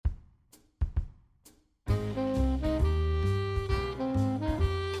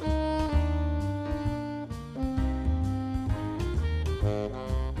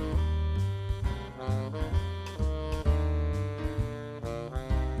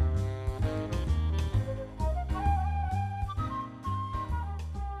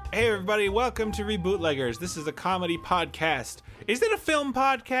Hey everybody, welcome to Rebootleggers. This is a comedy podcast. Is it a film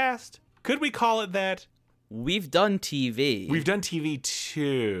podcast? Could we call it that? We've done TV. We've done TV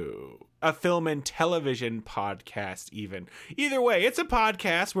too. A film and television podcast even. Either way, it's a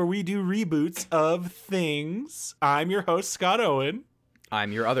podcast where we do reboots of things. I'm your host, Scott Owen.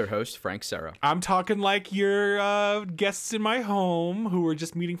 I'm your other host, Frank Serra. I'm talking like your guests in my home who were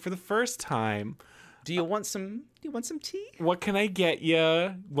just meeting for the first time. Do you want some tea? What can I get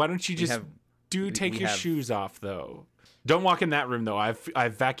ya? Why don't you just take your shoes off though? Don't walk in that room though. I've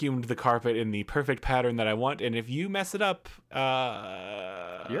vacuumed the carpet in the perfect pattern that I want, and if you mess it up,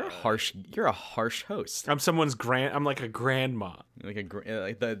 you're a harsh host. I'm someone's I'm like a grandma. Like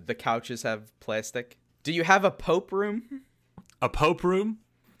the couches have plastic. Do you have a Pope room? A Pope room?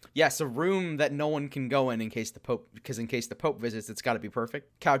 Yes, a room that no one can go in case the Pope visits, it's got to be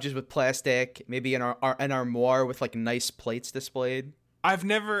perfect. Couches with plastic, maybe an armoire with like nice plates displayed. I've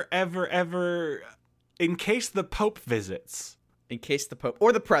never ever in case the Pope visits. In case the Pope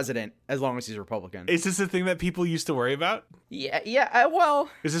or the president, as long as he's Republican. Is this a thing that people used to worry about? Yeah. Well,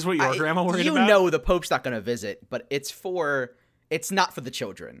 is this what your grandma worried about? You know, the Pope's not going to visit, but it's not for the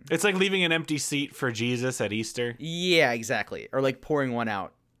children. It's like leaving an empty seat for Jesus at Easter. Yeah, exactly. Or like pouring one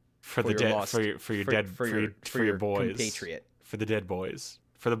out. For the dead, for your boys, compatriot, for the dead boys,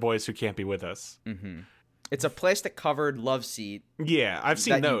 for the boys who can't be with us. Mm-hmm. It's a plastic covered love seat. Yeah, I've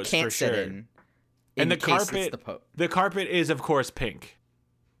seen those you can't for sit sure. In the case carpet, it's the Pope. The carpet is of course pink.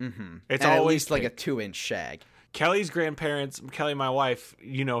 Mm-hmm. It's and always at least pink. like a 2-inch shag. Kelly's grandparents, Kelly, my wife,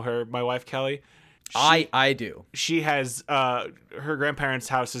 you know her, my wife Kelly. I do. She has her grandparents'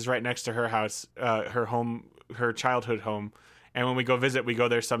 house is right next to her house, her home, her childhood home. And when we go visit, we go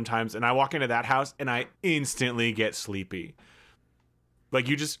there sometimes. And I walk into that house and I instantly get sleepy. Like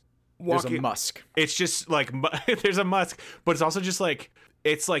you just walk There's a musk. It's just like, there's a musk. But it's also just like,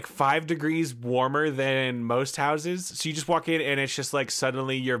 it's like 5 degrees warmer than most houses. So you just walk in and it's just like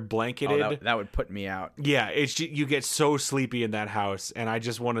suddenly you're blanketed. Oh, that would put me out. Yeah, you get so sleepy in that house. And I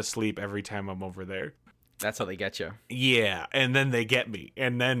just want to sleep every time I'm over there. That's how they get you. Yeah. And then they get me.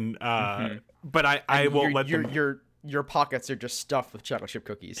 And then, but I won't let them. Your pockets are just stuffed with chocolate chip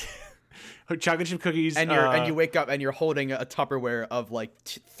cookies. Chocolate chip cookies. And you wake up and you're holding a Tupperware of like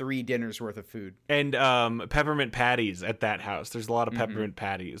 3 dinners worth of food. And peppermint patties at that house. There's a lot of peppermint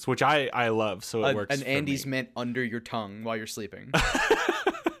patties, which I love, so it works. An Andy's Mint under your tongue while you're sleeping.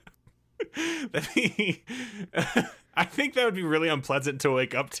 I think that would be really unpleasant to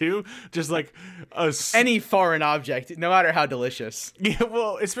wake up to. Just like any foreign object, no matter how delicious. Yeah,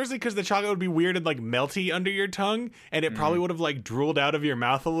 well, especially because the chocolate would be weird and like melty under your tongue, and it probably would have like drooled out of your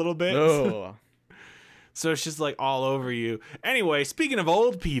mouth a little bit. Oh. So it's just like all over you. Anyway, speaking of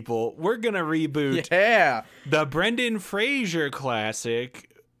old people, we're gonna reboot the Brendan Fraser classic,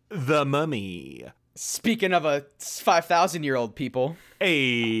 The Mummy. Speaking of a 5,000-year-old people.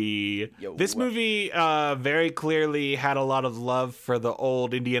 Hey, this movie very clearly had a lot of love for the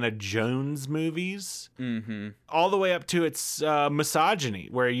old Indiana Jones movies. Mm-hmm. All the way up to its misogyny,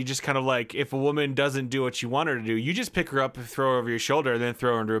 where you just kind of like, if a woman doesn't do what you want her to do, you just pick her up, throw her over your shoulder, and then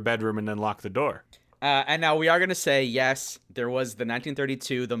throw her into a bedroom and then lock the door. And now we are going to say, yes, there was the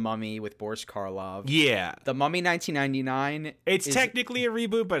 1932 The Mummy with Boris Karloff. Yeah. The Mummy 1999. It's technically a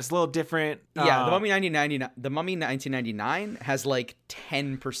reboot, but it's a little different. Yeah, The Mummy 1999 has like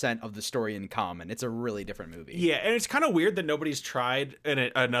 10% of the story in common. It's a really different movie. Yeah, and it's kind of weird that nobody's tried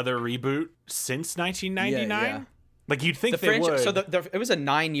another reboot since 1999. Yeah. Like, you'd think they would. So it was a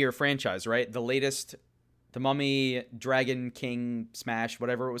 9-year franchise, right? The latest, The Mummy, Dragon King, Smash,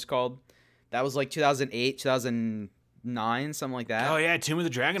 whatever it was called. That was like 2008, 2009, something like that. Oh, yeah, Tomb of the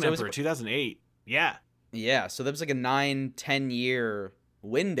Dragon Emperor, 2008. Yeah. Yeah, so there was like a 9-10 year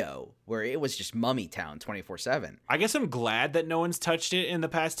window where it was just Mummy Town 24/7. I guess I'm glad that no one's touched it in the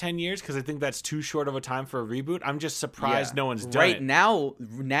past 10 years because I think that's too short of a time for a reboot. I'm just surprised no one's done it. Right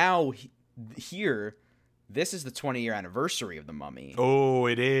now, here, this is the 20-year anniversary of The Mummy. Oh,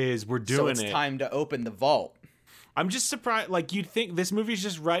 it is. We're doing it. So it's time to open the vault. I'm just surprised. Like, you'd think this movie's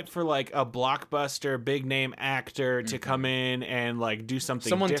just ripe for like a blockbuster, big name actor to come in and like do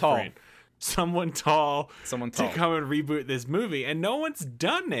something different. Someone tall to come and reboot this movie, and no one's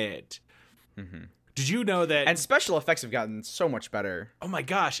done it. Mm-hmm. Did you know that? And special effects have gotten so much better. Oh my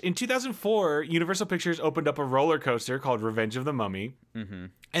gosh! In 2004, Universal Pictures opened up a roller coaster called Revenge of the Mummy,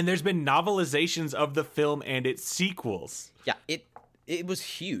 and there's been novelizations of the film and its sequels. Yeah, it was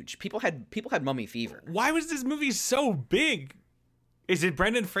huge. People had mummy fever. Why was this movie so big? Is it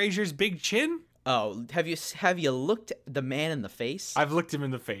Brendan Fraser's big chin? Oh, have you looked the man in the face? I've looked him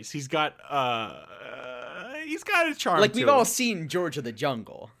in the face. He's got a charm. Like, we've all seen George of the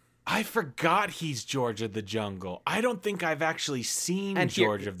Jungle. I forgot he's George of the Jungle. I don't think I've actually seen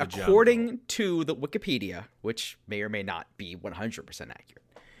George of the Jungle. According to the Wikipedia, which may or may not be 100% accurate,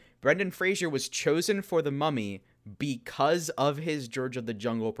 Brendan Fraser was chosen for The Mummy because of his George of the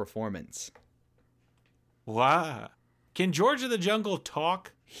Jungle performance. Wow. Can George of the Jungle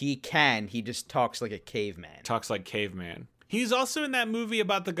talk? He can. He just talks like a caveman. Talks like caveman. He's also in that movie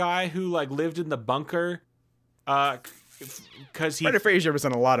about the guy who like lived in the bunker. Because Brendan Fraser was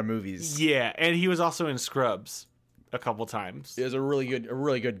in a lot of movies. Yeah, and he was also in Scrubs a couple times. It was a really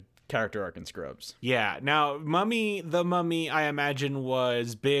good character arc in Scrubs. Yeah. Now, The Mummy, I imagine,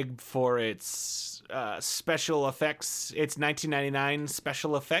 was big for its special effects. Its 1999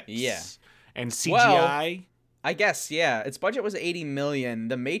 special effects. Yeah. And CGI. Well, I guess, yeah. Its budget was $80 million.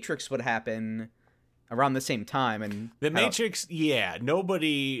 The Matrix would happen around the same time, and The Matrix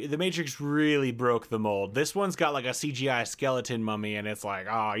really broke the mold. This one's got like a CGI skeleton mummy, and it's like,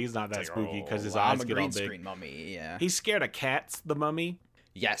 oh, he's not that spooky because his eyes get all big. I'm a green screen mummy, yeah. He's scared of cats, the mummy.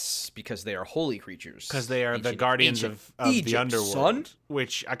 Yes, because they are holy creatures. Because they are the guardians of the underworld, son?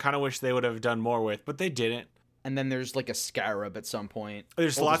 Which I kind of wish they would have done more with, but they didn't. And then there's like a scarab at some point.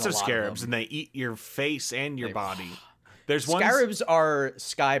 There's lots of scarabs, and they eat your face and your body. Scarabs are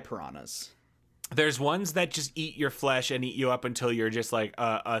sky piranhas. There's ones that just eat your flesh and eat you up until you're just like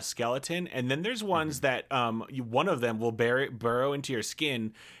a skeleton. And then there's ones that one of them will burrow into your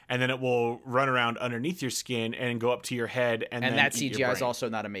skin, and then it will run around underneath your skin and go up to your head. And then that CGI is also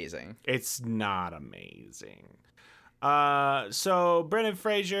not amazing. It's not amazing. So Brendan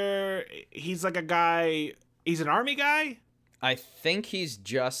Fraser, he's like a guy. He's an army guy. I think he's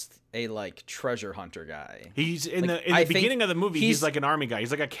just a like treasure hunter guy. He's in the beginning of the movie. He's like an army guy.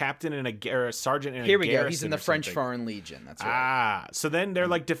 He's like a captain or a sergeant in a garrison. Here we go. He's in the French Foreign Legion. That's right. So then they're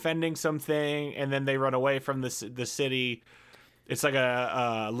like defending something, and then they run away from the city. It's like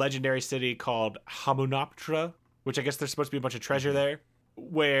a legendary city called Hamunaptra, which I guess there's supposed to be a bunch of treasure there.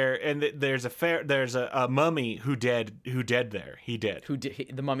 There's a mummy who dead there. He dead.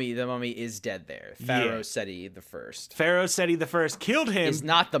 The mummy is dead there. Pharaoh Seti the First. Pharaoh Seti the First killed him. Is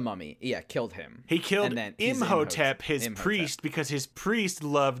not the mummy. Yeah, killed him. He killed Imhotep, his priest, because his priest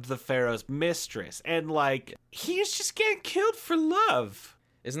loved the pharaoh's mistress, and like he's just getting killed for love.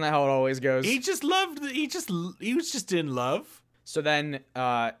 Isn't that how it always goes? He was just in love. So then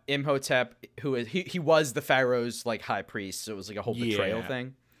Imhotep, he was the pharaoh's like high priest, so it was like a whole betrayal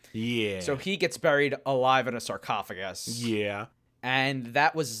thing. Yeah. So he gets buried alive in a sarcophagus. Yeah. And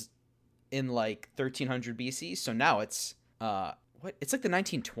that was in like 1300 BC. So now it's it's like the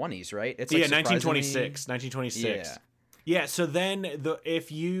 1920s, right? It's like 1926. 1926. Yeah, so then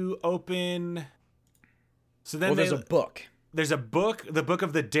if you open there's a book. There's a book, the Book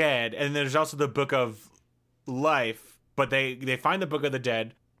of the Dead, and there's also the Book of Life. But they find the Book of the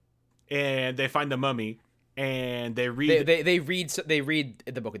Dead, and they find the mummy, and they read. They read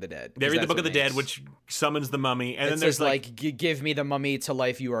the Book of the Dead. They read the Book of the Dead, which summons the mummy, and then there's like, "Give me the mummy to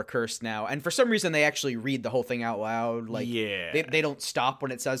life. You are cursed now." And for some reason, they actually read the whole thing out loud. Like, they don't stop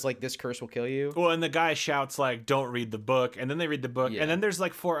when it says like, "This curse will kill you." Well, and the guy shouts like, "Don't read the book," and then they read the book, and then there's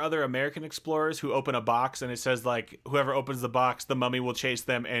like 4 other American explorers who open a box, and it says like, "Whoever opens the box, the mummy will chase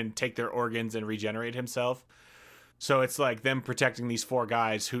them and take their organs and regenerate himself." So it's like them protecting these 4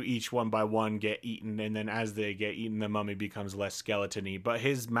 guys who each one by one get eaten, and then as they get eaten, the mummy becomes less skeleton-y. But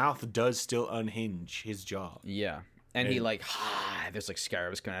his mouth does still unhinge, his jaw. Yeah. And he like, there's like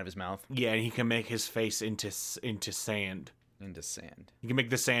scarabs coming out of his mouth. Yeah, and he can make his face into sand. Into sand. He can make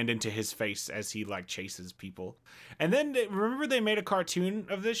the sand into his face as he like chases people. And then remember they made a cartoon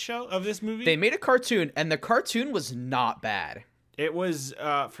of this movie? They made a cartoon, and the cartoon was not bad. It was,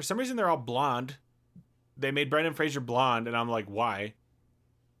 for some reason they're all blonde. They made Brendan Fraser blonde, and I'm like, why?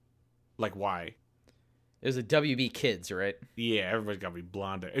 Like, why? It was a WB Kids, right? Yeah, everybody's got to be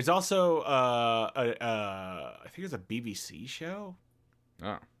blonde. It's also, I think it's a BBC show.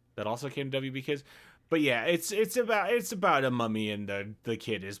 Oh. That also came to WB Kids. But yeah, it's about a mummy, and the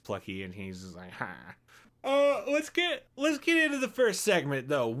kid is plucky, and he's just like, let's get into the first segment,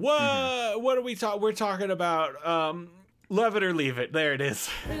 though. What are we talking? We're talking about, Love It or Leave It. There it is.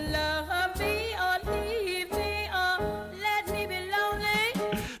 Love me or leave me, or let me be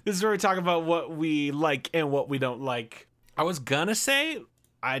lonely. This is where we talk about what we like and what we don't like. I was gonna say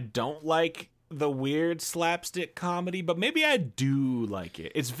I don't like the weird slapstick comedy, but maybe I do like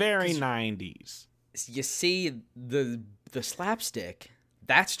it. It's very 90s. You see, the slapstick,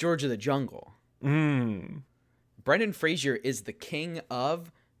 that's George of the Jungle. Brendan Fraser is the king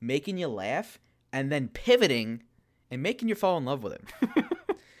of making you laugh and then pivoting and making you fall in love with him.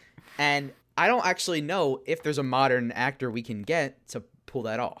 And I don't actually know if there's a modern actor we can get to pull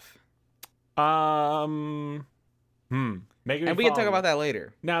that off. Making me and we can talk about that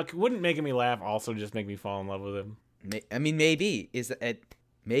later. Now, wouldn't Making Me Laugh also just make me fall in love with him? I mean, maybe. Is it?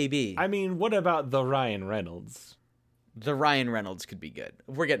 Maybe. I mean, what about the Ryan Reynolds? The Ryan Reynolds could be good.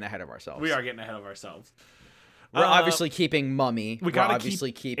 We're getting ahead of ourselves. We are getting ahead of ourselves. We're obviously keeping Mummy. We're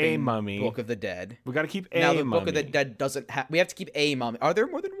obviously keeping a Mummy. Book of the Dead. We got to keep a Mummy. Now the Mummy. Book of the Dead doesn't have. We have to keep a Mummy. Are there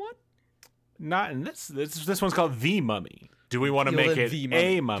more than one? Not in this. This one's called The Mummy. Do we want to make it a Mummy? Do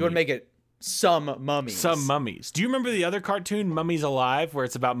you want to make it some mummies? Some mummies. Do you remember the other cartoon, Mummies Alive, where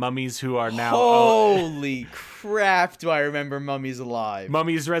it's about mummies who are now... Holy crap, do I remember Mummies Alive.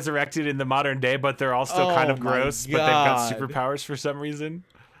 Mummies resurrected in the modern day, but they're all still kind of gross, but they've got superpowers for some reason.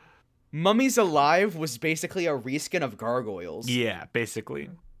 Mummies Alive was basically a reskin of Gargoyles. Yeah, basically.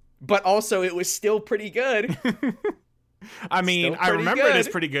 But also, it was still pretty good. I mean, I remember it as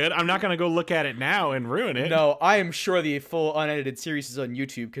pretty good. I'm not going to go look at it now and ruin it. No, I am sure the full unedited series is on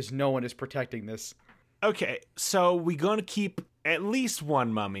YouTube because no one is protecting this. Okay, so we're going to keep at least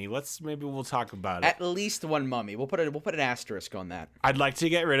one mummy. Maybe we'll talk about it. At least one mummy. We'll put an asterisk on that. I'd like to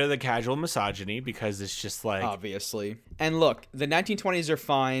get rid of the casual misogyny because it's just like... Obviously. And look, the 1920s are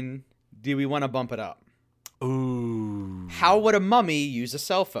fine. Do we want to bump it up? Ooh. How would a mummy use a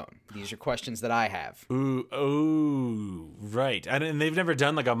cell phone? These are questions that I have. Ooh, right. And they've never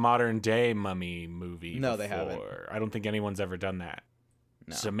done like a modern day mummy movie. No, they haven't. I don't think anyone's ever done that.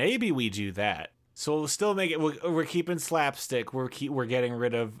 No. So maybe we do that. So we'll still make it. We're keeping slapstick. We're getting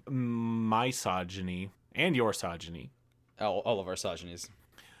rid of misogyny and your sogyny. All of our sogynies.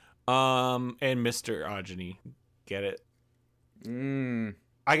 And Mr. Ogyny. Get it?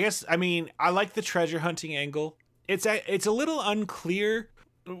 I guess, I mean, I like the treasure hunting angle. It's a little unclear.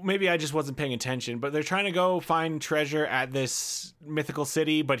 Maybe I just wasn't paying attention, but they're trying to go find treasure at this mythical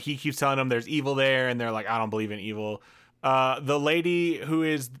city, but he keeps telling them there's evil there, and they're like, I don't believe in evil. The lady who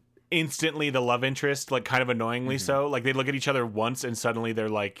is instantly the love interest, like kind of annoyingly so, like they look at each other once and suddenly they're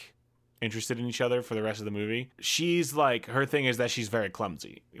like interested in each other for the rest of the movie. She's like, her thing is that she's very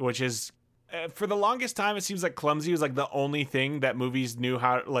clumsy, which is... for the longest time, it seems like clumsy was like the only thing that movies knew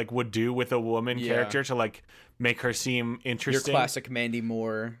how like would do with a woman character to like make her seem interesting. Your classic Mandy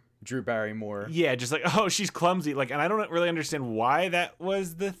Moore, Drew Barrymore. Yeah, just like, oh, she's clumsy. Like, and I don't really understand why that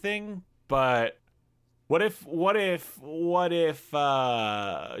was the thing, but what if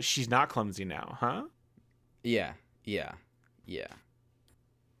she's not clumsy now, huh? Yeah.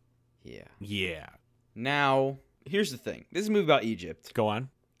 Now, here's the thing. This is a movie about Egypt. Go on.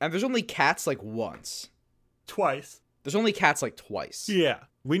 And there's only cats like once. Twice. There's only cats like twice. Yeah.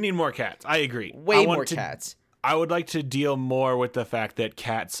 We need more cats. I agree. Way more cats. I would like to deal more with the fact that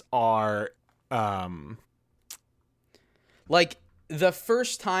cats are... like, the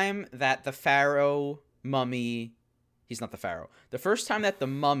first time that the pharaoh mummy... He's not the pharaoh. The first time that the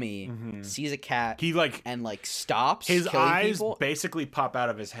mummy sees a cat... He, like... And, like, stops his eyes people, basically pop out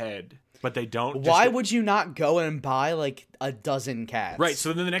of his head. But they don't. Why would you not go and buy like a dozen cats? Right.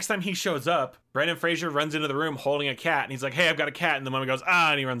 So then the next time he shows up, Brendan Fraser runs into the room holding a cat, and he's like, "Hey, I've got a cat." And the mummy goes,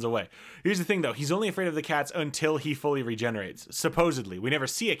 "Ah," and he runs away. Here's the thing, though. He's only afraid of the cats until he fully regenerates. Supposedly, we never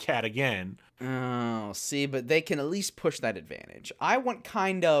see a cat again. Oh, see, but they can at least push that advantage. I want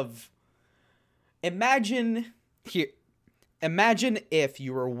kind of. Imagine if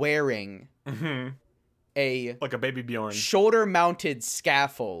you were wearing like a baby Bjorn shoulder-mounted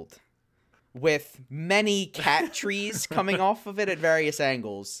scaffold with many cat trees coming off of it at various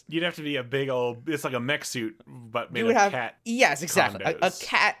angles. You'd have to be a big old... It's like a mech suit, but made of cat. Yes, exactly.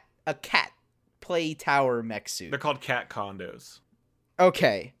 A cat play tower mech suit. They're called cat condos.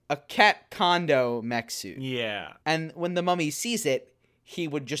 Okay, a cat condo mech suit. Yeah. And when the mummy sees it, he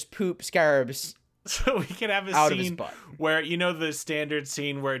would just poop scarabs. So we could have a scene where, you know, the standard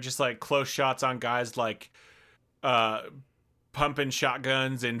scene where just like close shots on guys like pumping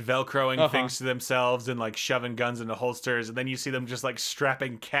shotguns and velcroing things to themselves and like shoving guns into holsters, and then you see them just like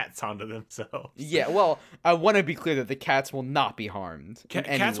strapping cats onto themselves. Yeah, well, I want to be clear that the cats will not be harmed.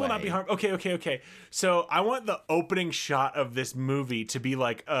 Cats will not be harmed. Okay. So I want the opening shot of this movie to be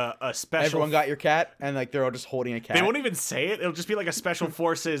like a special... Everyone got your cat, and like they're all just holding a cat. They won't even say it. It'll just be like a special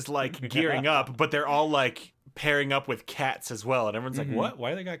forces like gearing up, but they're all like pairing up with cats as well, and everyone's like, "What? Why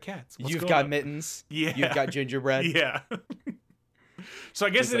do they got cats? You've got mittens. Yeah. You've got gingerbread. Yeah." So I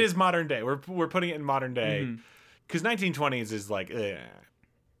guess it is modern day. We're putting it in modern day because 1920s is like.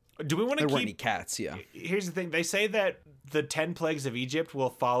 Do we want to keep? There weren't any cats. Yeah. Here's the thing. They say that the 10 plagues of Egypt will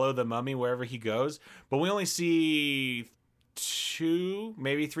follow the mummy wherever he goes, but we only see 2,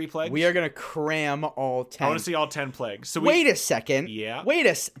 maybe 3 plagues. We are gonna cram all 10. I want to see all 10 plagues. So wait a second. Yeah.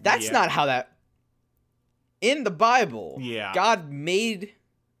 That's not how that. In the Bible, yeah, God made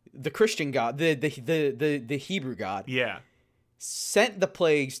the Christian god, the Hebrew god, sent the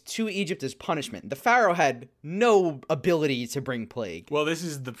plagues to Egypt as punishment. The pharaoh had no ability to bring plague. Well, this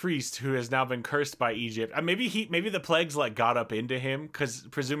is the priest who has now been cursed by Egypt. Maybe the plagues like got up into him because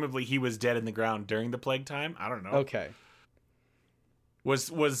presumably he was dead in the ground during the plague time. I don't know. Okay.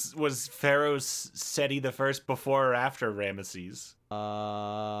 Was Pharaoh Seti the first before or after Ramesses?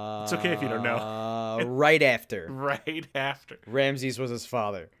 It's okay if you don't know. Right after. Right after. Ramses was his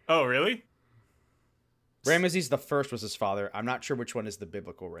father. Oh, really? Ramesses the first was his father. I'm not sure which one is the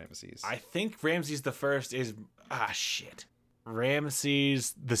biblical Ramesses. I think Ramses the first is shit.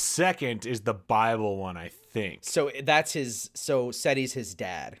 Ramses the second is the Bible one, I think. So that's his. So Seti's his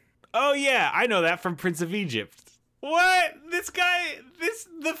dad. Oh yeah, I know that from Prince of Egypt. What?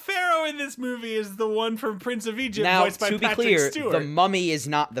 The pharaoh in this movie is the one from Prince of Egypt, now, voiced by Patrick Stewart. Now, to be clear, the mummy is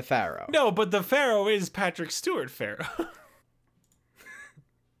not the pharaoh. No, but the pharaoh is Patrick Stewart pharaoh.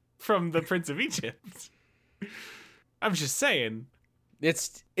 From the Prince of Egypt. I'm just saying.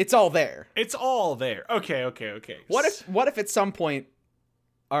 It's all there. It's all there. Okay. What if at some point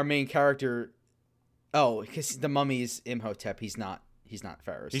our main character... Oh, because the mummy's Imhotep, he's not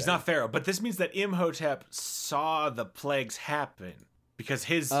Pharaoh. He's not Pharaoh, but this means that Imhotep saw the plagues happen because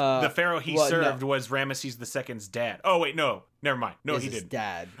the Pharaoh he served was Ramesses II's dad. Oh wait, no, never mind. No, he didn't.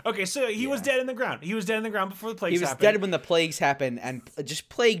 Dad. Okay, so he was dead in the ground. He was dead in the ground before the plagues happened. He was dead when the plagues happened, and just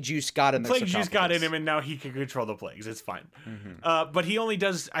plague juice got in. Plague juice got in him, and now he can control the plagues. It's fine. Mm-hmm. But he only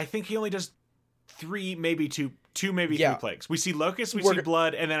does. I think he only does 3, maybe 2, maybe 3 plagues. We see locusts, we see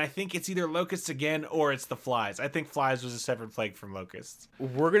blood, and then I think it's either locusts again or it's the flies. I think flies was a separate plague from locusts.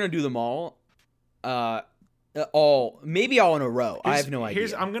 We're gonna do them all. Maybe all in a row. I have no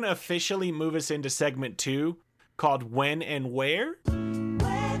idea. I'm gonna officially move us into segment 2 called When and Where.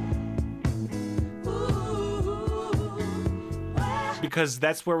 Because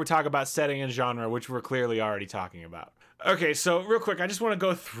that's where we talk about setting and genre, which we're clearly already talking about. Okay, so real quick, I just want to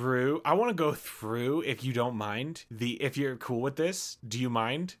go through. If you don't mind, if you're cool with this, do you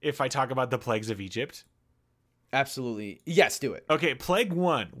mind if I talk about the plagues of Egypt? Absolutely. Yes, do it. Okay, plague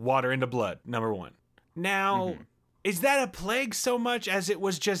 1, water into blood, number 1. Now, is that a plague so much as it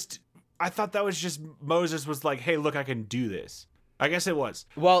was just... I thought that was just Moses was like, hey, look, I can do this. I guess it was.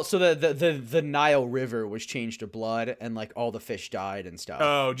 Well, so the Nile River was changed to blood, and like all the fish died and stuff.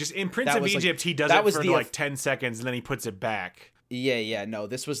 Oh, just in Prince of Egypt, he does it for like 10 seconds, and then he puts it back. Yeah. No,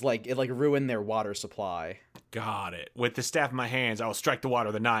 this was like it ruined their water supply. Got it. With the staff in my hands, I will strike the water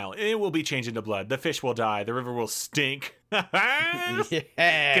of the Nile. It will be changed into blood. The fish will die. The river will stink. Yeah. Get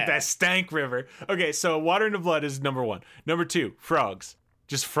that stank river. Okay, so water into blood is number 1. Number 2, frogs.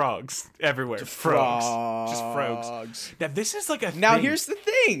 Just frogs everywhere. Just frogs. Now this is like a Now here's the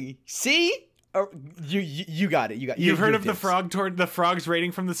thing. See? You got it. You've heard of the frogs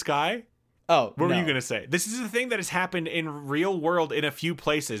raining from the sky? Oh, what were you gonna say? This is a thing that has happened in real world in a few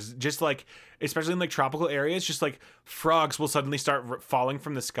places. Just like, especially in like tropical areas, just like frogs will suddenly start falling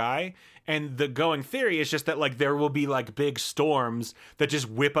from the sky. And the going theory is just that like there will be like big storms that just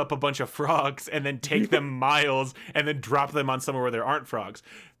whip up a bunch of frogs and then take them miles and then drop them on somewhere where there aren't frogs.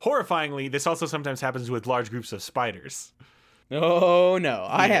 Horrifyingly, this also sometimes happens with large groups of spiders. Oh no,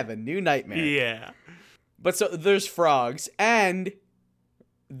 I have a new nightmare. Yeah. But so there's frogs, and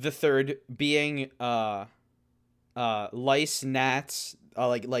the third being lice, gnats,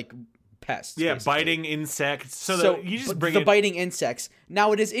 like pests. Yeah, basically. Biting insects. So you just bring the biting insects.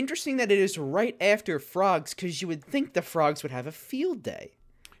 Now it is interesting that it is right after frogs, because you would think the frogs would have a field day.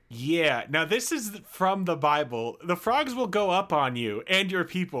 Yeah. Now this is from the Bible. The frogs will go up on you and your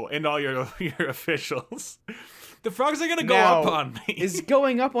people and all your officials. The frogs are gonna go up on me. Is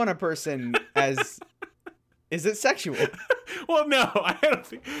going up on a person as is it sexual? Well, no, I don't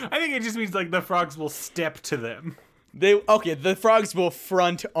think. I think it just means like the frogs will step to them. The frogs will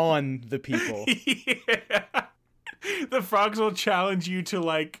front on the people. Yeah. The frogs will challenge you to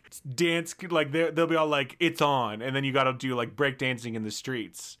like dance, like they'll be all like, it's on, and then you gotta do like break dancing in the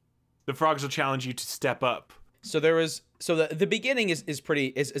streets. The frogs will challenge you to step up. So the beginning is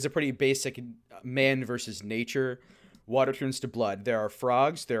a pretty basic man versus nature. Water turns to blood. There are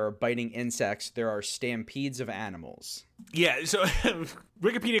frogs, there are biting insects, there are stampedes of animals. Yeah, so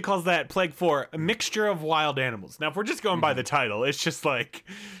Wikipedia calls that Plague 4 a mixture of wild animals. Now, if we're just going by the title, it's just like,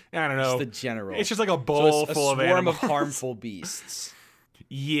 I don't know. It's the general. It's just like a bowl full of animals. A swarm of harmful beasts.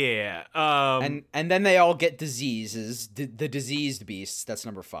 Yeah. And then they all get diseases. The diseased beasts, that's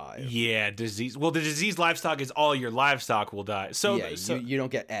number 5. Yeah, disease. Well, the diseased livestock is all your livestock will die. So you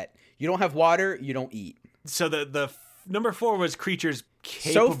don't get et. You don't have water, you don't eat. So the number 4 was creatures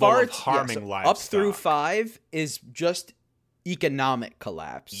capable of harming livestock. Up through 5 is just economic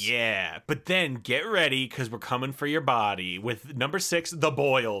collapse. Yeah, but then get ready because we're coming for your body with number 6, the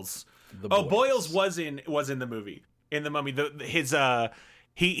Boils. Boils was in the movie, in the Mummy.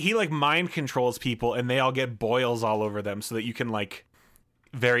 He like mind controls people, and they all get boils all over them, so that you can like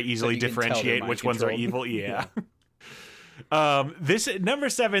very easily differentiate which ones are evil. Yeah. This number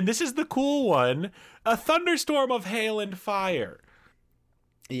 7. This is the cool one. A thunderstorm of hail and fire.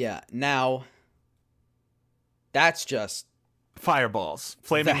 Yeah. Now, that's just fireballs,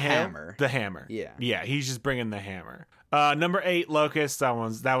 flaming hammer. The hammer. Yeah. He's just bringing the hammer. Number 8, Locust. That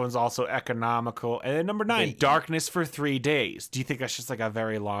one's also economical. And then number 9, darkness for 3 days. Do you think that's just like a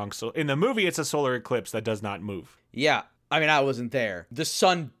very long? So in the movie, it's a solar eclipse that does not move. Yeah, I mean, I wasn't there. The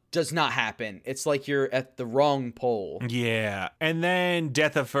sun does not happen. It's like you're at the wrong pole. Yeah, and then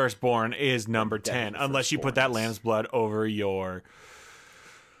Death of Firstborn is number 10, unless you put that lamb's blood over your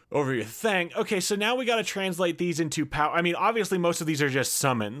thing. Okay, so now we got to translate these into power. I mean, obviously, most of these are just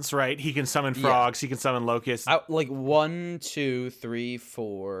summons, right? He can summon frogs. He can summon locusts. Like 1, 2, 3,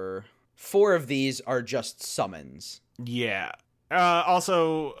 4. 4 of these are just summons. Yeah.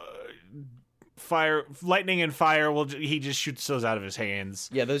 Also, fire, lightning, and fire. He just shoots those out of his hands.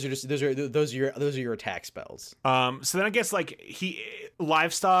 Yeah, those are your attack spells. So then I guess like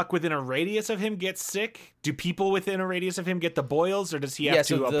livestock within a radius of him gets sick. Do people within a radius of him get the boils, or does he have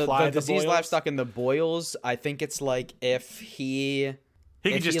to apply the disease boils? Livestock and the boils, I think it's like if he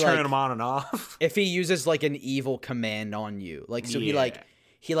can just turn them on and off. If he uses like an evil command on you, like so he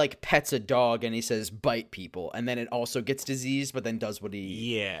pets a dog and he says bite people, and then it also gets diseased, but then does what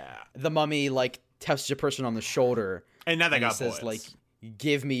the Mummy like touches a person on the shoulder, and now they got says boils. Like,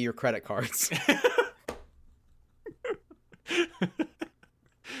 give me your credit cards.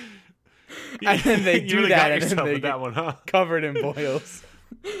 And then they do that, and then they get covered in boils.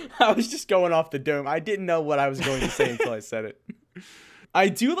 I was just going off the dome. I didn't know what I was going to say until I said it. I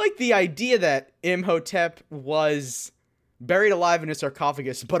do like the idea that Imhotep was buried alive in a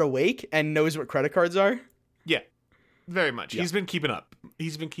sarcophagus, but awake and knows what credit cards are. Yeah, very much. Yeah. He's been keeping up.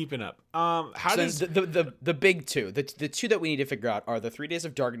 Does the big two, the two that we need to figure out are the 3 days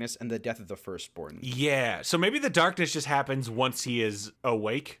of darkness and the death of the firstborn? Yeah, so maybe the darkness just happens once he is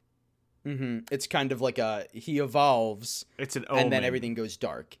awake. Mm-hmm. It's kind of like he evolves. It's an omen. And then everything goes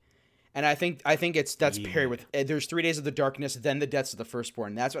dark. And I think that's paired with there's 3 days of the darkness, then the deaths of the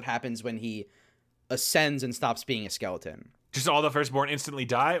firstborn. That's what happens when he ascends and stops being a skeleton. Just all the firstborn instantly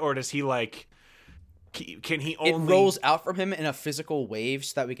die, or does he like? Can he only? It rolls out from him in a physical wave,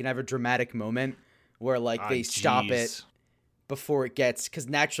 so that we can have a dramatic moment where like they stop it before it gets, because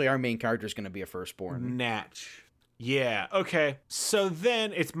naturally our main character is going to be a firstborn. Natch. Yeah, okay. So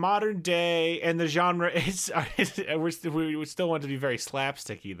then it's modern day, and the genre is... we still want it to be very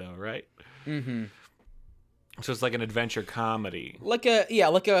slapsticky, though, right? Mm-hmm. So it's like an adventure comedy.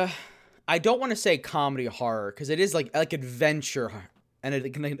 I don't want to say comedy horror, because it is like adventure, and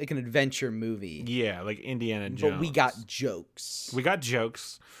like an adventure movie. Yeah, like Indiana Jones. But we got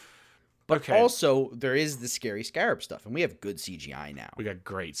jokes. But also, there is the scary scarab stuff, and we have good CGI now. We got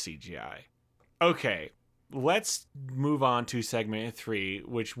great CGI. Okay. Let's move on to segment 3,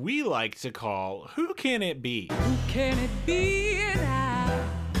 which we like to call Who Can It Be? Who can it be now?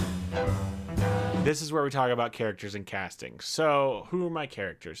 This is where we talk about characters and casting. So, who are my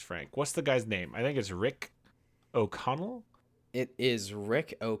characters, Frank? What's the guy's name? I think it's Rick O'Connell? It is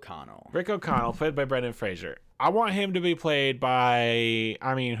Rick O'Connell. Rick O'Connell, played by Brendan Fraser. I want him to be played by, who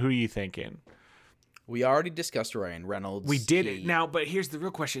are you thinking? We already discussed Ryan Reynolds. We did it now, but here's the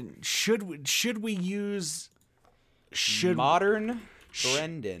real question: Should we use modern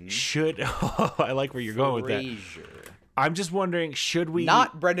Brendan? I like where you're going with that. I'm just wondering, should we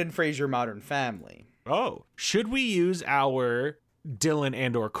not Brendan Fraser Modern Family? Oh, should we use our Dylan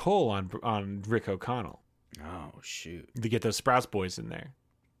and/or Cole on Rick O'Connell? Oh shoot! To get those Sprouts boys in there.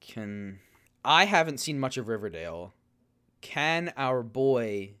 I haven't seen much of Riverdale. Can our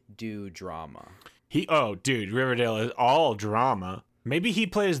boy do drama? Riverdale is all drama. Maybe he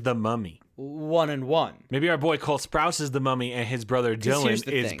plays the Mummy. 1-1. Maybe our boy Cole Sprouse is the Mummy, and his brother Dylan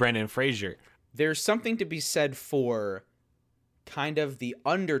is Brendan Fraser. There's something to be said for kind of the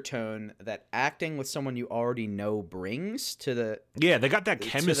undertone that acting with someone you already know brings to the they got that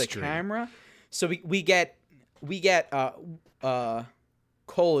chemistry to the camera. So we get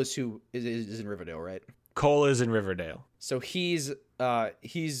Cole is in Riverdale, right? Cole is in Riverdale. So he's Imhotep.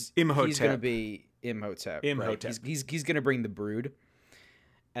 He's gonna be Imhotep. Imhotep. Right? He's gonna bring the brood,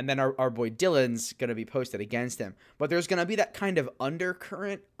 and then our boy Dylan's gonna be posted against him. But there's gonna be that kind of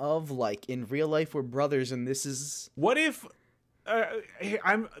undercurrent of like in real life we're brothers, and this is what if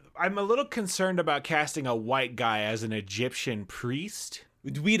I'm a little concerned about casting a white guy as an Egyptian priest.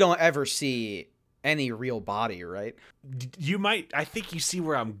 We don't ever see any real body, right? You might. I think you see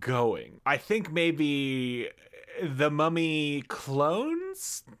where I'm going. I think maybe the Mummy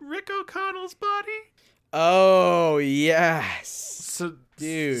clones Rick O'Connell's body. Oh yes. So,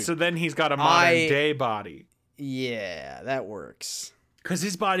 dude. So then he's got a modern day body. Yeah, that works. Because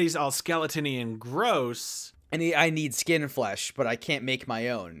his body's all skeletony and gross. And I need skin and flesh, but I can't make my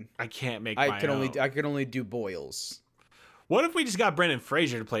own. I can't make my own. I can only do boils. What if we just got Brendan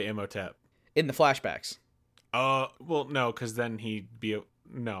Fraser to play Imhotep? In the flashbacks. Well, no, because then he'd be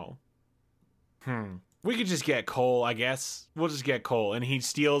no. We could just get Cole, I guess. We'll just get Cole, and he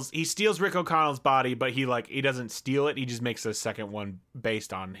steals Rick O'Connell's body, but he doesn't steal it. He just makes a second one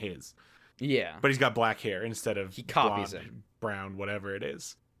based on his. Yeah, but he's got black hair instead of he copies blonde, him, brown, whatever it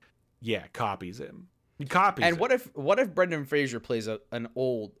is. Yeah, copies him. He copies. And what if Brendan Fraser plays an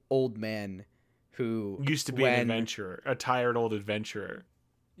old man who used to be an adventurer, a tired old adventurer?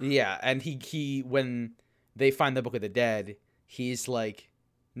 Yeah, and he when they find the Book of the Dead, he's like,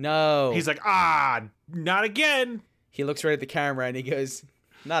 no. He's like, not again. He looks right at the camera and he goes,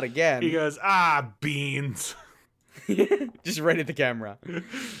 not again. He goes, beans. Just right at the camera.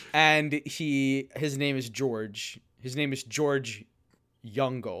 And his name is George. His name is George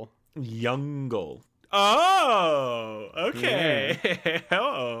Youngle. Youngle. Oh, okay. Yeah.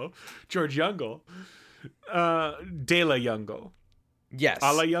 Oh, George Youngle. De La Youngle. Yes.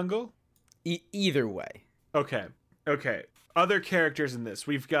 A la Youngle? Either way. Okay. Other characters in this.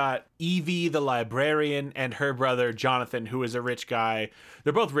 We've got Evie, the librarian, and her brother, Jonathan, who is a rich guy.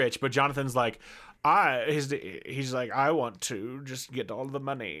 They're both rich, but Jonathan's like, he's like, I want to just get all the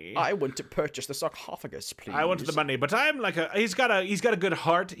money. I want to purchase the sarcophagus, please. I want the money, but I'm like he's got a good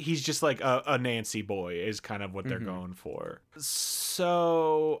heart. He's just like a Nancy boy is kind of what they're going for.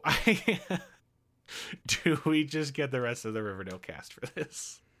 So do we just get the rest of the Riverdale cast for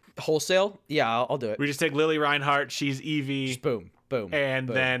this? Wholesale? Yeah, I'll do it. We just take Lily Reinhart. She's Evie. Just boom. And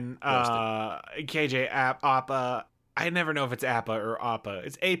boom. Then KJ Appa. I never know if it's Appa or Appa.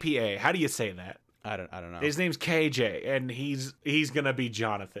 It's APA. How do you say that? I don't know. His name's KJ, and he's gonna be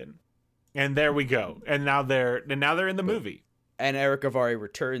Jonathan. And there we go. And now they're in the movie. And Eric Avari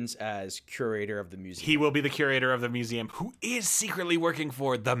returns as curator of the museum. He will be the curator of the museum, who is secretly working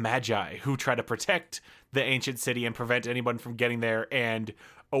for the Magi, who try to protect the ancient city and prevent anyone from getting there and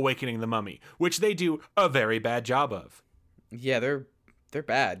awakening the mummy, which they do a very bad job of. Yeah, they're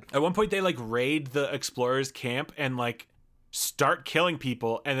bad. At one point, they raid the explorers' camp and start killing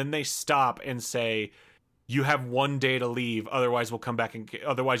people, and then they stop and say, "You have 1 day to leave, otherwise we'll come back and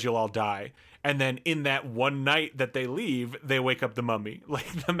otherwise you'll all die." And then in that one night that they leave, they wake up the mummy.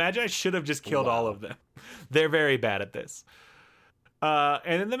 The Magi should have just killed all of them. They're very bad at this.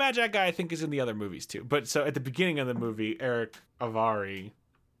 And then the Magi guy, I think, is in the other movies too. But so at the beginning of the movie, Eric Avari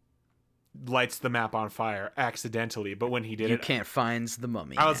lights the map on fire accidentally, but when he did you can't find the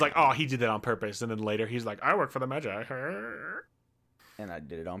mummy. I was like, oh, he did that on purpose. And then later he's like, I work for the Magi. And I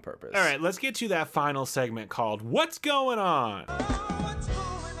did it on purpose. All right, let's get to that final segment called What's Going On?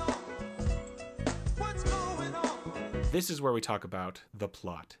 This is where we talk about the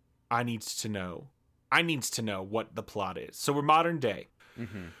plot. I needs to know what the plot is. So we're modern day.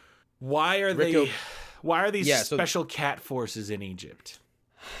 Mm-hmm. Why are these special cat forces in Egypt?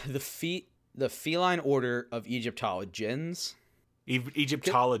 The feline order of Egyptologians.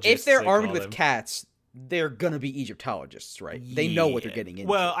 Egyptologists. If they're armed with cats, they're gonna be Egyptologists, right? Yeah. They know what they're getting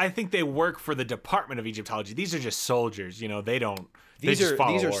into. Well, I think they work for the Department of Egyptology. These are just soldiers, they don't. They just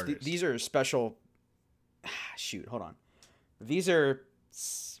follow orders. These are special. Shoot, hold on. These are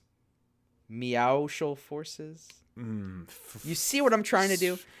Meowshal forces. You see what I'm trying to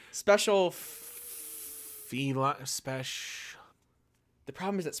do? Special. Special. The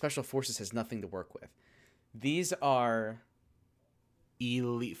problem is that special forces has nothing to work with. These are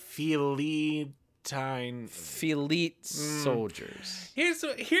elite soldiers.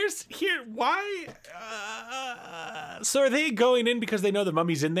 Why so are they going in because they know the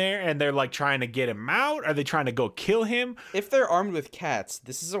mummy's in there and they're trying to get him out? Are they trying to go kill him? If they're armed with cats,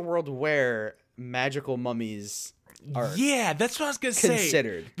 this is a world where magical mummies are that's what I was gonna say.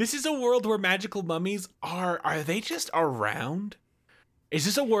 Considered. This is a world where magical mummies are they just around? Is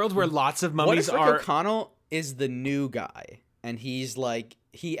this a world where lots of mummies are? What if Rick O'Connell is the new guy and he's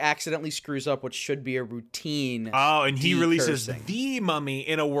he accidentally screws up what should be a routine. Oh, and he releases the mummy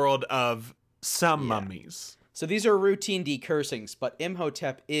in a world of some mummies. So these are routine decursings, but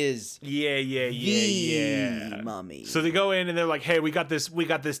Imhotep is the mummy. So they go in and they're like, "Hey, we got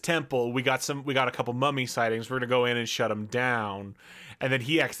this temple. We got a couple mummy sightings. We're gonna go in and shut them down." And then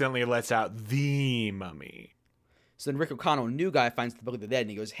he accidentally lets out the mummy. So then Rick O'Connell, new guy, finds the Book of the Dead and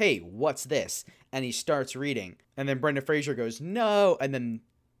he goes, "Hey, what's this?" And he starts reading. And then Brendan Fraser goes, "No," and then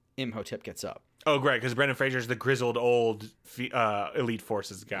Imhotep gets up. Oh, great, because Brendan Fraser's the grizzled old elite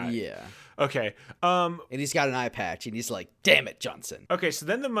forces guy. Yeah. Okay. And he's got an eye patch, and he's like, "Damn it, Johnson." Okay, so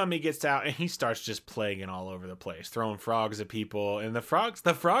then the mummy gets out, and he starts just plaguing all over the place, throwing frogs at people, and the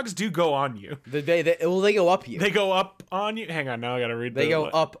frogs do go on you. They go up you. They go up on you. Hang on, now I gotta read. They go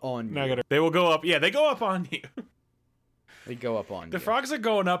up on you. They will go up. Yeah, they go up on you. They go up on you. The frogs are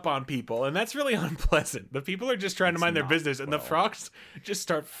going up on people, and that's really unpleasant. The people are just trying to mind their business, and the frogs just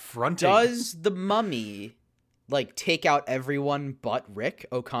start fronting. Does the mummy, like, take out everyone but Rick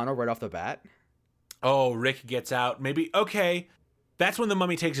O'Connell right off the bat? Oh, Rick gets out. Maybe, okay. That's when the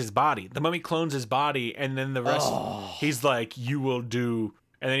mummy takes his body. The mummy clones his body, and then the rest, he's like, "You will do,"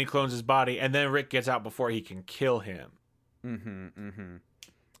 and then he clones his body, and then Rick gets out before he can kill him. And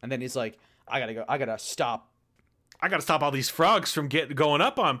then he's like, I gotta stop all these frogs from going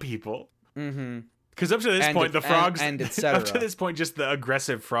up on people. Because up to this point, the frogs, and up to this point, just the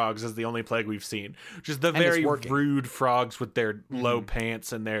aggressive frogs is the only plague we've seen. Just the very rude frogs with their low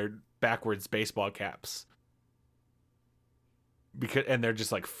pants and their backwards baseball caps. And they're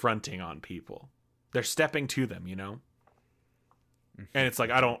just like fronting on people. They're stepping to them, you know? And it's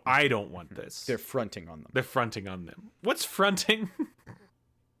like, I don't want this. They're fronting on them. They're fronting on them. What's fronting?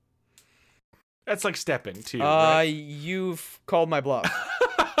 That's like stepping too. Right? You've called my bluff.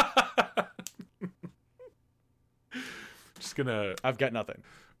 I've got nothing.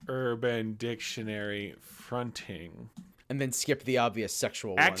 Urban Dictionary, fronting. And then skip the obvious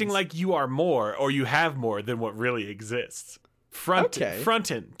sexual Acting ones. like you are more or you have more than what really exists.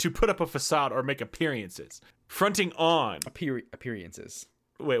 Fronting, to put up a facade or make appearances. Fronting on. Appearances.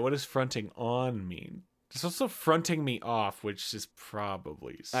 Wait, what does fronting on mean? There's also fronting me off, which is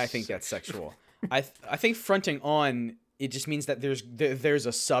probably I think that's sexual. I think fronting on, it just means that there's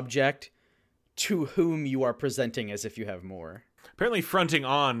a subject to whom you are presenting as if you have more. Apparently fronting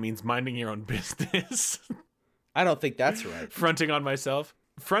on means minding your own business. I don't think that's right. Fronting on myself.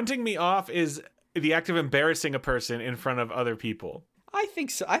 Fronting me off is the act of embarrassing a person in front of other people. I think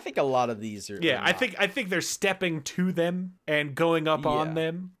so. I think a lot of these are. Yeah, I think they're stepping to them and going up on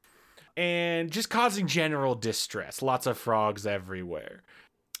them and just causing general distress. Lots of frogs everywhere.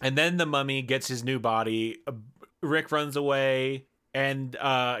 And then the mummy gets his new body. Rick runs away, and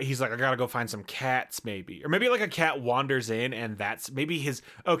he's like, I gotta go find some cats, maybe. Or maybe like a cat wanders in, and that's maybe his...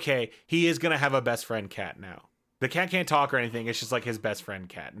 Okay, he is gonna have a best friend cat now. The cat can't talk or anything. It's just like his best friend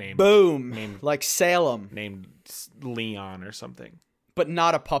cat named... Boom! Like Salem. Named Leon or something. But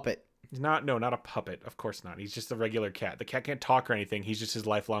not a puppet. Not a puppet. Of course not. He's just a regular cat. The cat can't talk or anything. He's just his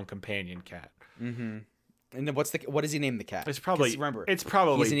lifelong companion cat. Mm-hmm. And then what does he name the cat? It's probably he's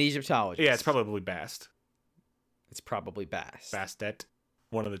an Egyptologist. Yeah, it's probably Bast. It's probably Bast. Bastet.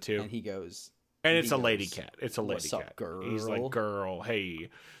 One of the two. And he goes. And it's a lady cat. It's a lady What's cat. Up, girl? He's like, girl, hey.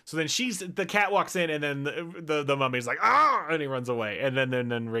 So then the cat walks in, and then the mummy's like, ah, and he runs away. And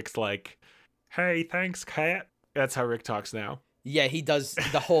then Rick's like, hey, thanks, cat. That's how Rick talks now. Yeah, he does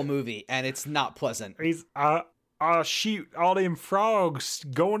the whole movie, and it's not pleasant. He's shoot, all them frogs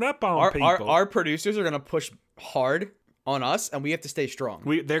going up on people. Our producers are gonna push hard on us, and we have to stay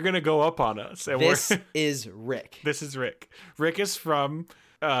strong. They're gonna go up on us. And this is Rick. This is Rick. Rick is from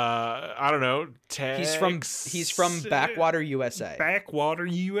I don't know. He's from Backwater, USA. Backwater,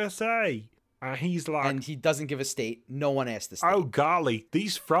 USA. He's like, and he doesn't give a state. No one asked the state. Oh golly,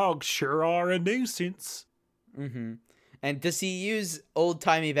 these frogs sure are a nuisance. Mm-hmm. And does he use old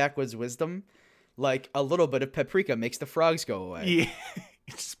timey backwoods wisdom? Like, a little bit of paprika makes the frogs go away. Yeah.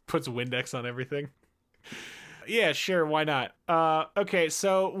 He just puts Windex on everything. Yeah, sure, why not? Okay,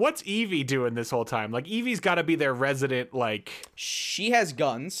 so what's Evie doing this whole time? Like, Evie's got to be their resident, like... She has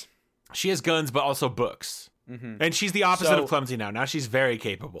guns. She has guns, but also books. Mm-hmm. And she's the opposite of clumsy now. Now she's very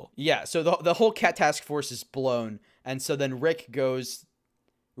capable. Yeah, so the whole cat task force is blown. And so then Rick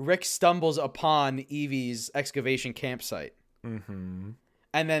stumbles upon Evie's excavation campsite. Mm-hmm.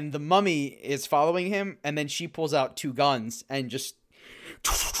 And then the mummy is following him, and then she pulls out two guns and just...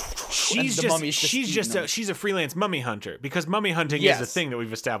 She's a freelance mummy hunter, because mummy hunting is a thing that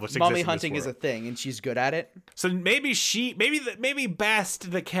we've established. Mummy hunting is a thing, and she's good at it. So maybe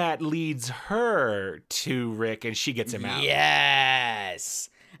Bast the cat leads her to Rick, and she gets him out. Yes.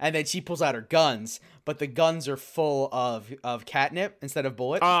 And then she pulls out her guns, but the guns are full of catnip instead of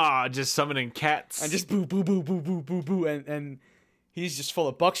bullets. Just summoning cats. And just boo, boo, boo, boo, boo, boo, boo. And he's just full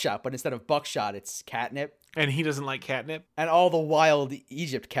of buckshot, but instead of buckshot, it's catnip. And he doesn't like catnip. And all the wild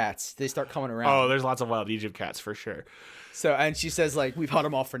Egypt cats, they start coming around. Oh, there's lots of wild Egypt cats for sure. So, and she says, like, we've had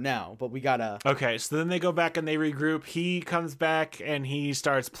them all for now, but we gotta... Okay, so then they go back and they regroup. He comes back and he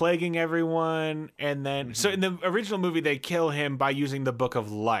starts plaguing everyone. And then, so in the original movie, they kill him by using the Book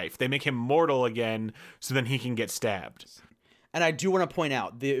of Life. They make him mortal again so then he can get stabbed. And I do want to point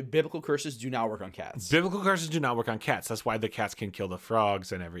out, the biblical curses do not work on cats. Biblical curses do not work on cats. That's why the cats can kill the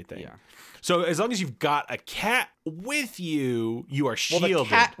frogs and everything. Yeah. So as long as you've got a cat with you, you are shielded. Well, the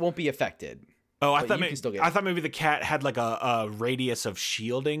cat won't be affected. Oh, I thought maybe the cat had like a radius of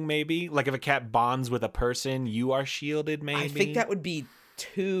shielding, maybe. Like if a cat bonds with a person, you are shielded, maybe. I think that would be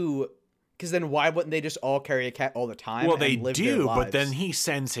too... Because then why wouldn't they just all carry a cat all the time? Well, they do, but then he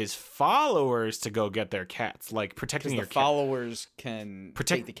sends his followers to go get their cats, like protecting your cat. Followers can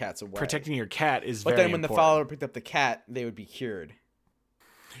take the cats away. Protecting your cat is very important. But then when the follower picked up the cat, they would be cured.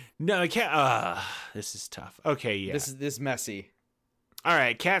 No, the cat... this is tough. Okay, yeah. This is messy. All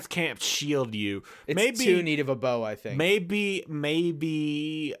right, cats can't shield you. It's maybe too neat of a bow, I think. Maybe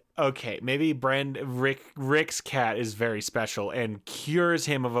Rick's cat is very special and cures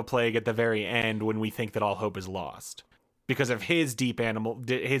him of a plague at the very end when we think that all hope is lost because of his deep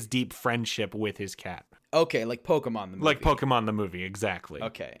friendship with his cat. Okay, like Pokemon the movie. Like Pokemon the movie, exactly.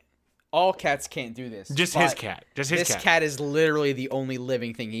 Okay. All cats can't do this. Just his cat. This cat is literally the only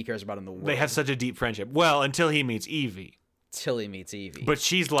living thing he cares about in the world. They have such a deep friendship. Well, until he meets Eevee. Till he meets Eevee. But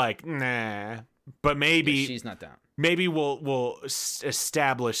she's like, nah. But maybe... Yeah, she's not down. Maybe we'll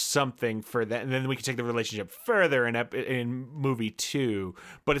establish something for that, and then we can take the relationship further in movie 2.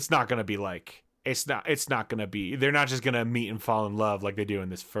 But it's not going to be like... It's not going to be... They're not just going to meet and fall in love like they do in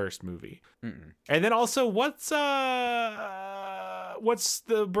this first movie. Mm-mm. And then also, what's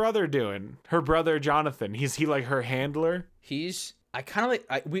the brother doing? Her brother, Jonathan. Is he like her handler? I kind of like...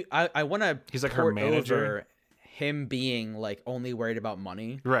 I want to... He's like her manager. Him being like only worried about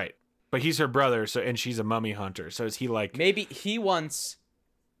money, right? But he's her brother, and she's a mummy hunter. So is he like maybe he wants?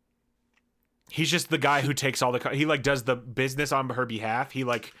 He's just the guy who takes all the he like does the business on her behalf. He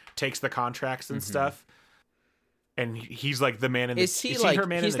like takes the contracts and stuff, and he's like the man in the. Is he her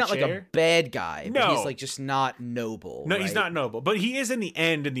man he's in the not chair? Like a bad guy? No, but he's like just not noble. No, right? He's not noble, but he is in the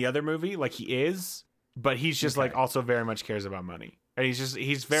end in the other movie. Like he is, but he's just like also very much cares about money, and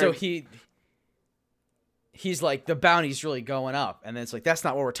he's very so He's like, the bounty's really going up. And then it's like, that's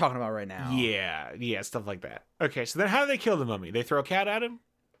not what we're talking about right now. Yeah, stuff like that. Okay, so then how do they kill the mummy? They throw a cat at him?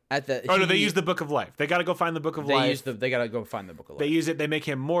 No, they use the Book of Life. They got to go find the Book of Life. They got to go find the Book of Life. They use it. They make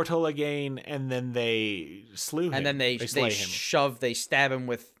him mortal again, and then they slew him. And then they stab him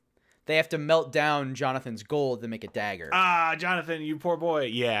with... They have to melt down Jonathan's gold to make a dagger. Jonathan, you poor boy.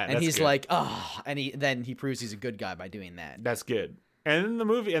 Yeah, and he's good. Like, and he proves he's a good guy by doing that. That's good. And then the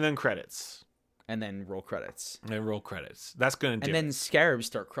movie, and then credits. And then roll credits. That's going to do it. And then scarabs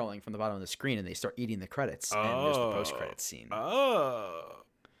start crawling from the bottom of the screen, and they start eating the credits. And there's the post-credits scene.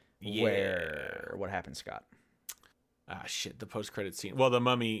 Yeah. What happens, Scott? Shit, the post-credits scene. Well, the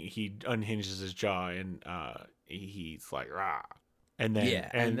mummy, he unhinges his jaw, and he's like, rah. And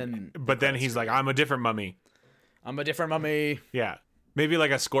then, but then he's like, I'm a different mummy. Yeah. Maybe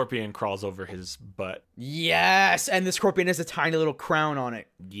like a scorpion crawls over his butt. Yes, and the scorpion has a tiny little crown on it.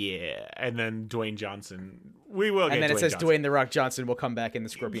 Yeah, and then Dwayne Johnson. We will get. And then Dwayne it says Johnson. Dwayne the Rock Johnson will come back in the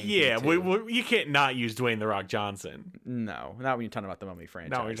Scorpion. Yeah, you can't not use Dwayne the Rock Johnson. No, not when you're talking about the Mummy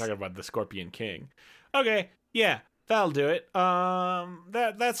franchise. No, we're talking about the Scorpion King. Okay, yeah, that'll do it.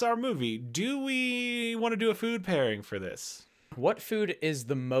 That's our movie. Do we want to do a food pairing for this? What food is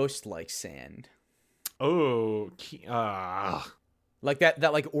the most like sand? Oh, like that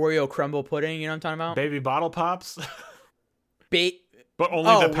like Oreo crumble pudding, you know what I'm talking about? Baby bottle pops? But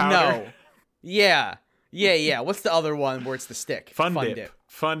only the powder? No. Yeah. What's the other one where it's the stick? Fun dip.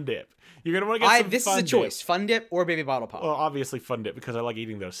 You're going to want to get some This Fun is a choice. Dip. Fun dip or baby bottle pop? Well, obviously Fun Dip because I like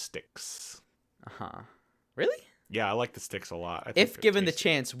eating those sticks. Uh-huh. Really? Yeah, I like the sticks a lot. If given the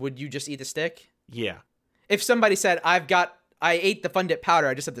chance, would you just eat the stick? Yeah. If somebody said, I ate the Fun Dip powder,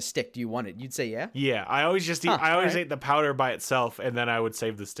 I just have the stick. Do you want it? You'd say yeah? Yeah, I always just eat. I always ate the powder by itself, and then I would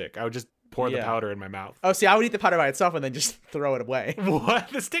save the stick. I would just pour the powder in my mouth. Oh, see, I would eat the powder by itself and then just throw it away. What?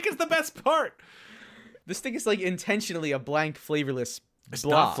 The stick is the best part. The stick is like intentionally a blank, flavorless. It's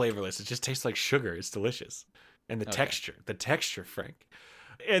not flavorless. It just tastes like sugar. It's delicious, and the texture, Frank.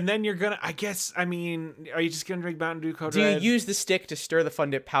 And then you're gonna, are you just gonna drink Mountain Dew Code Red? Do you use the stick to stir the Fun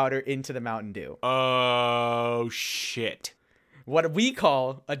Dip powder into the Mountain Dew? Oh shit. What we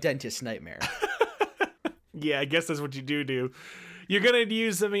call a dentist nightmare. Yeah, I guess that's what you do. You're gonna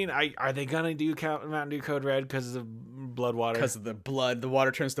use. I mean, are they gonna do Mountain Dew Code Red because of blood water? Because of the blood, the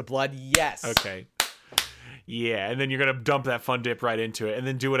water turns to blood. Yes. Okay. Yeah, and then you're gonna dump that Fun Dip right into it, and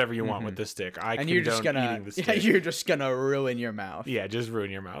then do whatever you want with the stick. You're just gonna ruin your mouth. Yeah, just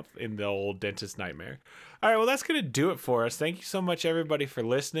ruin your mouth in the old dentist nightmare. All right, well, that's gonna do it for us. Thank you so much, everybody, for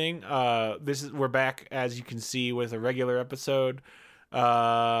listening. We're back, as you can see, with a regular episode.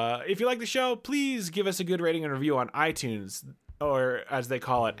 If you like the show, please give us a good rating and review on iTunes, or as they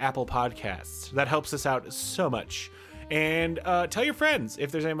call it, Apple Podcasts. That helps us out so much. And tell your friends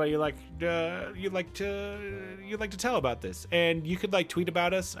if there's anybody you'd like to tell about this. And you could tweet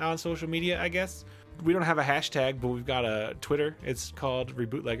about us on social media, I guess. We don't have a hashtag, but we've got a Twitter. It's called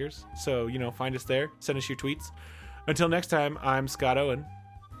Rebootleggers. So, find us there. Send us your tweets. Until next time, I'm Scott Owen.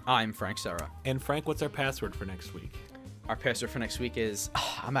 I'm Frank Serra. And Frank, what's our password for next week? Our password for next week is,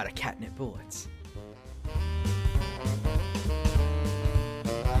 I'm out of catnip bullets.